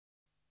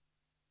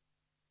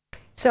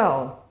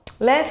So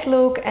let's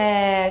look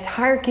at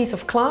hierarchies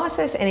of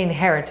classes and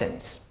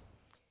inheritance.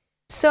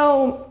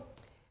 So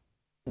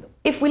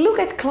if we look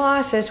at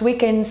classes, we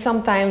can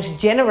sometimes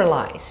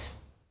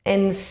generalize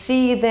and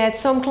see that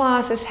some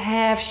classes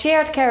have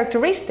shared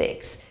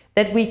characteristics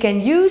that we can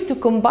use to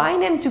combine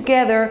them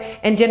together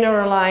and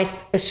generalize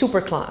a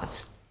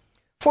superclass.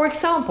 For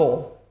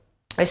example,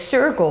 a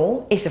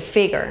circle is a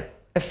figure.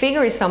 A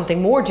figure is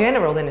something more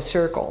general than a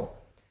circle.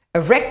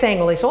 A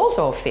rectangle is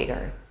also a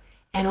figure.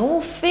 And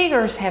all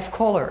figures have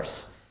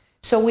colors.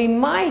 So we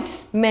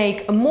might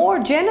make a more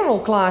general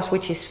class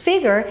which is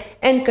figure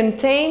and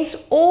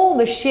contains all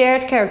the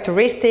shared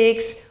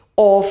characteristics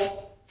of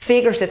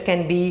figures that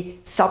can be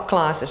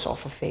subclasses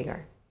of a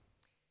figure.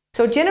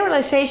 So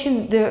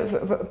generalization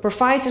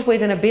provides us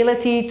with an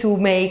ability to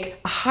make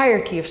a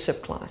hierarchy of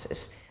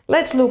subclasses.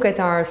 Let's look at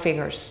our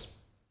figures.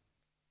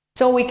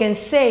 So we can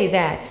say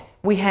that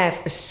we have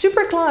a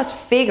superclass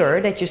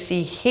figure that you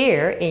see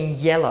here in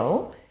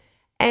yellow,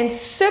 and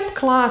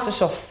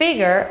subclasses of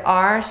figure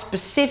are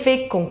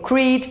specific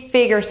concrete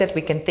figures that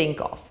we can think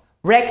of.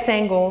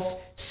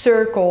 Rectangles,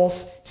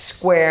 circles,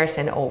 squares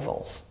and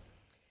ovals.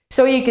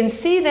 So you can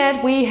see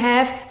that we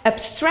have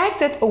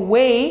abstracted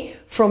away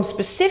from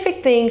specific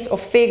things of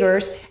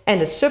figures,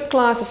 and the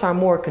subclasses are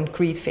more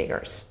concrete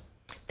figures.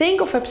 Think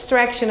of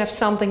abstraction as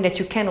something that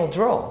you cannot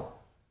draw.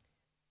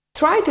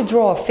 Try to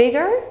draw a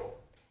figure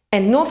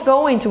and not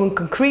go into a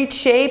concrete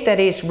shape that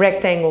is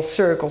rectangle,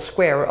 circle,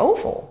 square or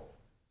oval.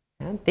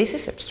 This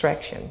is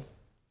abstraction.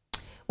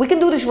 We can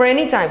do this for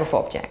any type of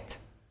object.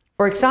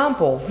 For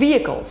example,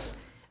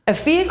 vehicles. A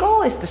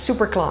vehicle is the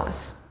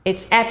superclass.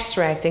 It's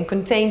abstract and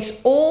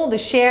contains all the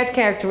shared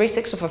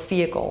characteristics of a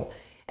vehicle.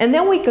 And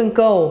then we can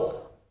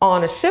go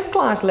on a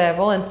subclass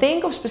level and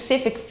think of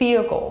specific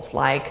vehicles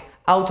like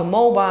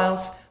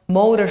automobiles,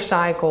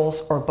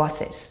 motorcycles or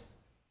buses.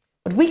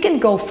 But we can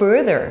go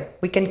further.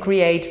 We can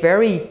create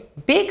very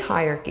big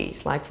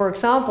hierarchies. Like for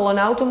example, an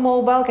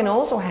automobile can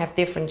also have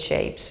different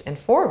shapes and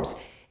forms.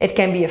 It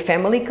can be a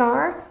family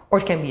car or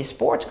it can be a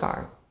sports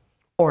car.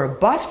 Or a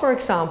bus, for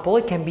example,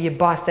 it can be a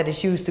bus that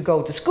is used to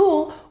go to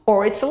school,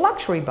 or it's a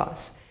luxury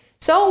bus.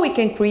 So we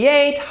can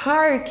create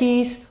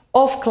hierarchies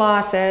of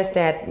classes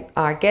that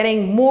are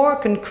getting more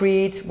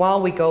concrete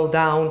while we go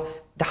down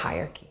the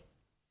hierarchy.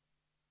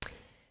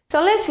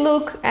 So let's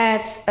look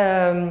at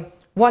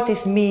what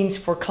this means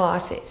for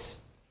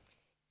classes.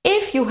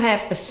 If you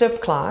have a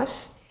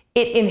subclass,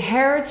 it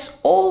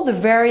inherits all the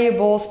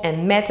variables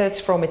and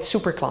methods from its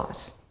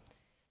superclass.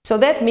 So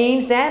that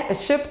means that a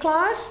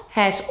subclass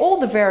has all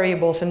the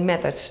variables and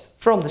methods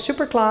from the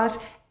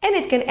superclass, and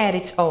it can add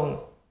its own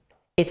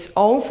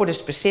for the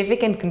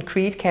specific and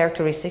concrete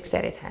characteristics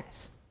that it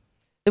has.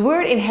 The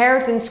word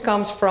inheritance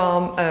comes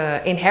from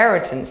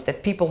inheritance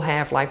that people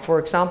have. Like for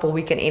example,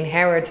 we can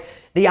inherit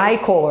the eye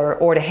color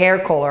or the hair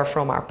color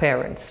from our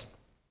parents.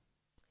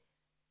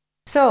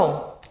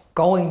 So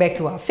going back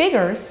to our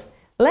figures,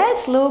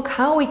 let's look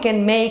how we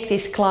can make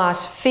this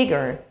class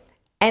figure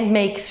and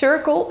make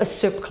circle a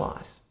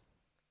subclass.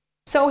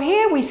 So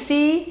here we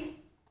see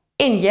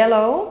in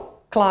yellow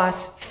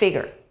class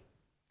figure.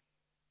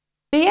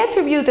 The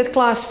attribute that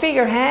class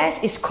figure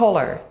has is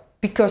color,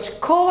 because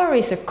color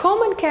is a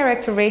common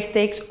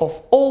characteristic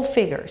of all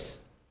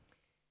figures.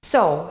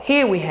 So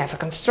here we have a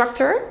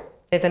constructor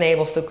that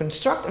enables to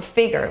construct a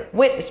figure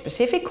with a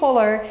specific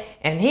color,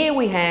 and here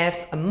we have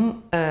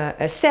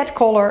a set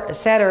color, a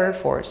setter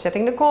for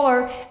setting the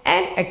color,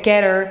 and a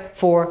getter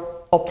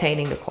for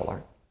obtaining the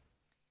color.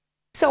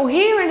 So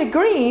here in the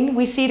green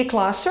we see the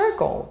class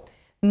circle.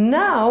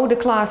 Now the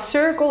class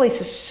circle is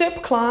a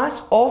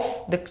subclass of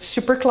the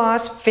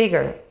superclass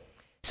figure.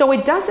 So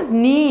it doesn't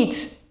need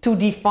to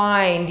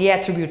define the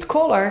attribute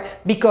color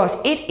because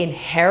it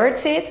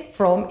inherits it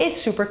from its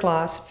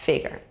superclass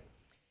figure.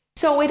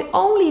 So it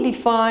only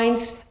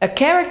defines a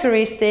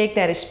characteristic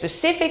that is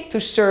specific to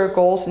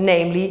circles,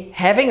 namely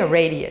having a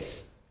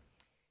radius.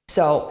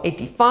 So it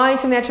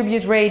defines an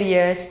attribute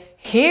radius.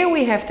 Here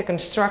we have the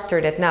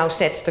constructor that now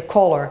sets the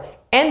color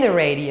and the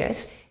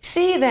radius.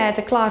 See that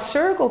the class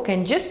circle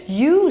can just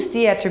use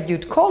the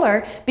attribute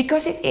color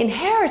because it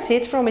inherits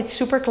it from its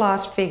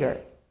superclass figure.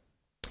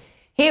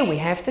 Here we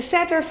have the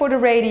setter for the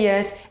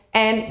radius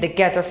and the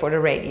getter for the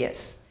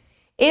radius.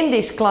 In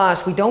this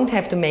class we don't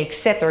have to make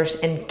setters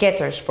and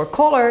getters for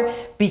color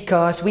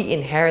because we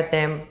inherit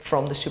them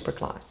from the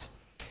superclass.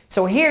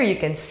 So here you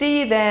can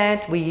see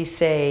that we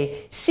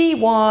say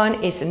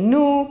C1 is a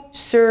new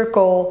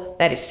circle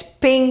that is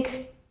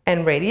pink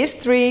and radius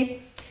 3.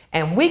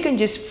 And we can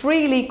just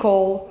freely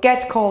call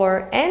get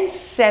color and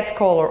set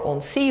color on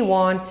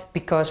C1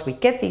 because we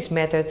get these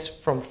methods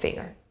from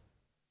figure.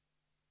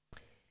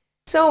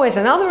 So as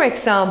another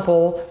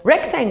example,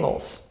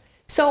 rectangles.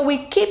 So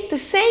we keep the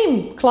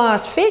same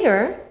class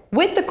figure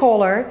with the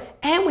color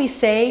and we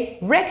say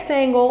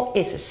rectangle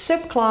is a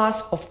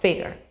subclass of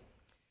figure.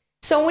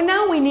 So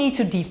now we need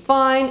to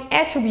define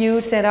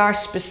attributes that are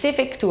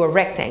specific to a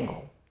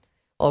rectangle.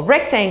 Well,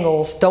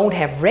 rectangles don't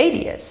have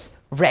radius.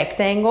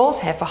 Rectangles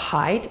have a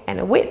height and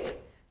a width,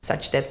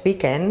 such that we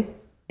can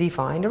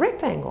define the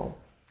rectangle.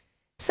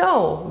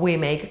 So we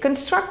make a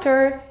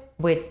constructor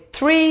with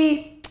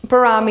 3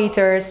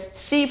 parameters,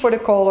 C for the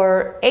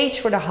color,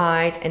 H for the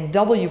height and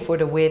W for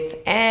the width,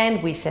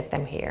 and we set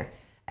them here.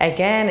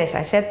 Again, as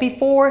I said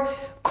before,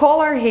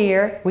 color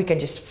here we can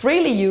just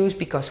freely use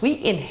because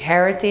we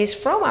inherit this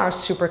from our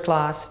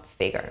superclass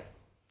figure.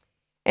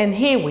 And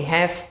here we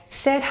have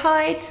set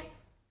height,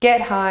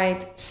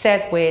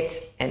 set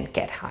width and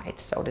get height.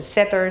 So the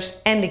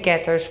setters and the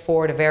getters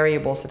for the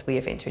variables that we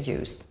have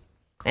introduced.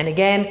 And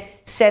again,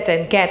 set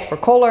and get for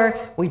color,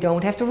 we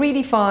don't have to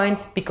redefine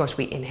because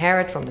we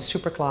inherit from the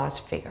superclass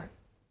figure.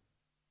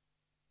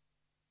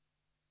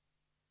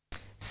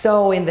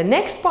 So in the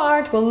next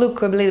part, we'll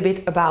look a little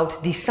bit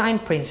about design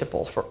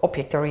principles for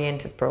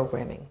object-oriented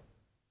programming.